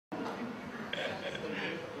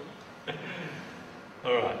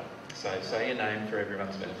All right, so say your name for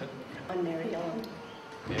everyone's benefit. I'm Mary Ellen.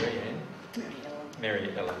 Mary Ann? Mary Ellen.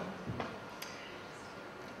 Mary Ellen.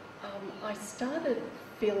 I started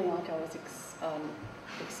feeling like I was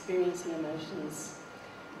experiencing emotions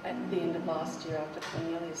at the end of last year after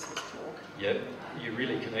Cornelius's talk. Yep, you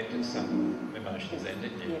really connected some emotions then,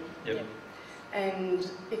 didn't you? Yep. And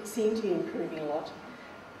it seemed to be improving a lot.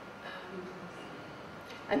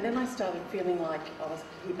 And then I started feeling like I was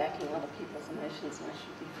piggybacking other people's emotions and I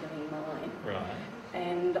should be feeling mine. Right.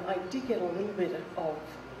 And I did get a little bit of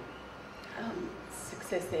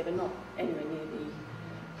success there, but not anywhere near the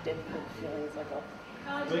depth of feelings I got.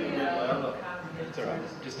 It's all right,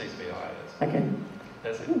 it just needs to be higher. Okay.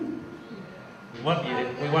 That's it. We want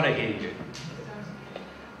to hear you.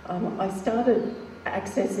 I started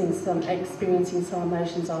experiencing some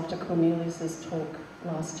emotions after Cornelius's talk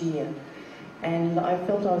last year, and I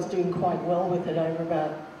felt I was doing quite well with it over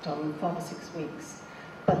about 5 or 6 weeks,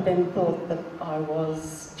 but then thought that I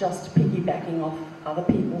was just piggybacking off other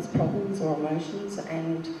people's problems or emotions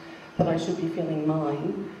and that I should be feeling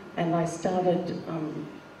mine, and I started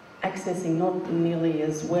accessing not nearly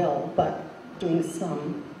as well, but doing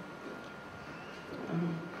some.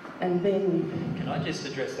 And then... Can I just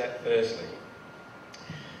address that firstly?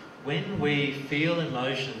 When we feel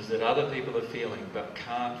emotions that other people are feeling but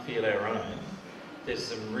can't feel our own, there's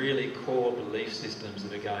some really core belief systems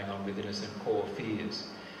that are going on within us and core fears.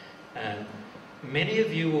 And many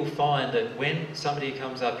of you will find that when somebody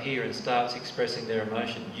comes up here and starts expressing their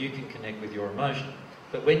emotion, you can connect with your emotion.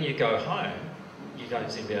 But when you go home, you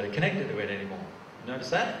don't seem to be able to connect to it anymore.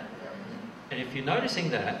 Notice that? And if you're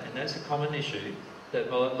noticing that, and that's a common issue that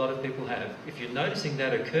a lot of people have, if you're noticing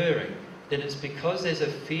that occurring, then it's because there's a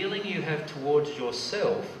feeling you have towards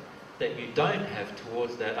yourself that you don't have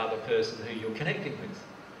towards that other person who you're connecting with.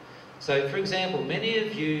 So, for example, many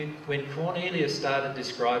of you, when Cornelius started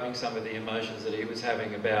describing some of the emotions that he was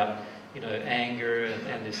having about, anger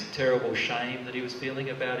and this terrible shame that he was feeling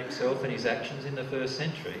about himself and his actions in the first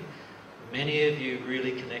century, many of you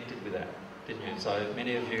really connected with that, didn't you? So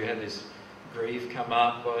many of you had this grief come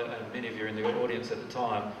up, and many of you in the audience at the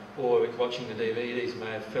time, or watching the DVDs,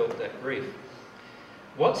 may have felt that grief.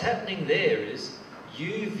 What's happening there is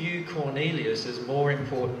you view Cornelius as more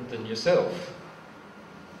important than yourself.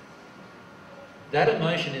 That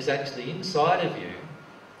emotion is actually inside of you,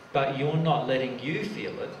 but you're not letting you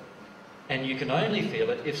feel it, and you can only feel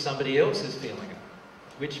it if somebody else is feeling it,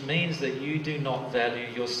 which means that you do not value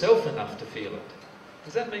yourself enough to feel it.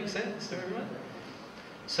 Does that make sense to everyone?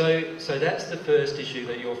 So that's the first issue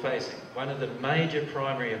that you're facing. One of the major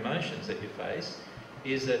primary emotions that you face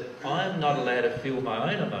is that I'm not allowed to feel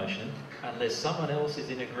my own emotion unless someone else is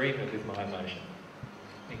in agreement with my emotion.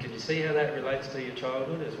 And can you see how that relates to your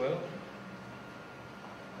childhood as well?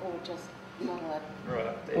 Or just not allowed.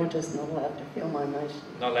 Right. There. Or just not allowed to feel my emotion.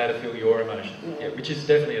 Not allowed to feel your emotion. Yeah. Yeah, which is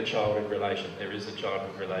definitely a childhood relation. There is a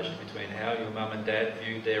childhood relation between how your mum and dad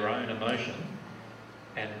viewed their own emotion,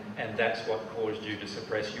 and that's what caused you to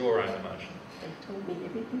suppress your own emotion. They taught me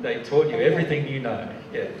everything. They taught you everything you know.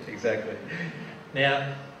 Yeah, exactly.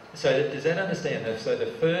 Now, so does that understand that? So the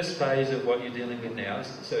first phase of what you're dealing with now is,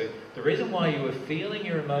 so the reason why you were feeling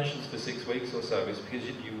your emotions for 6 weeks or so is because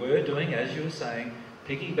you were doing, as you were saying,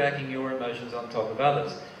 piggybacking your emotions on top of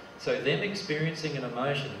others. So them experiencing an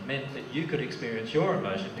emotion meant that you could experience your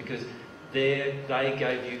emotion because they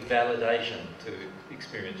gave you validation to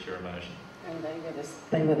experience your emotion. And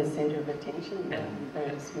they were the centre of attention.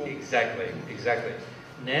 Exactly.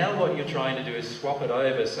 Now what you're trying to do is swap it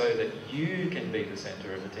over so that you can be the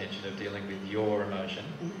centre of attention of dealing with your emotion.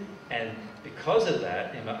 Mm-hmm. And And because of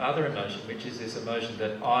that, in my other emotion, which is this emotion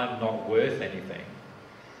that I'm not worth anything,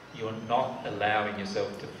 you're not allowing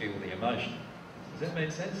yourself to feel the emotion. Does that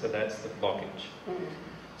make sense? So that's the blockage. mm-hmm.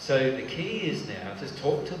 So the key is now to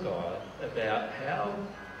talk to God about how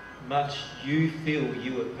much you feel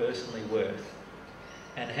you are personally worth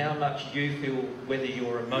and how much you feel whether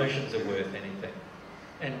your emotions are worth anything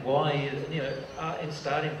and why, and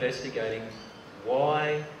start investigating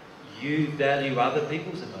why you value other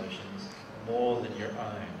people's emotions more than your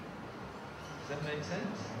own. Does that make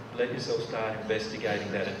sense? Let yourself start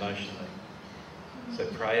investigating that emotionally. So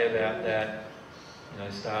pray about that.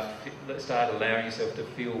 Start allowing yourself to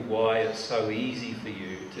feel why it's so easy for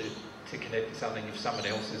you to connect to something if someone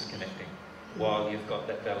else is connecting while you've got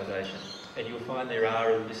that validation. And you'll find there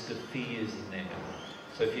are a list of fears in there.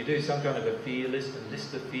 So if you do some kind of a fear list and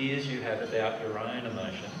list the fears you have about your own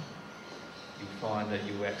emotion, you'll find that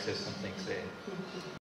you'll access some things there.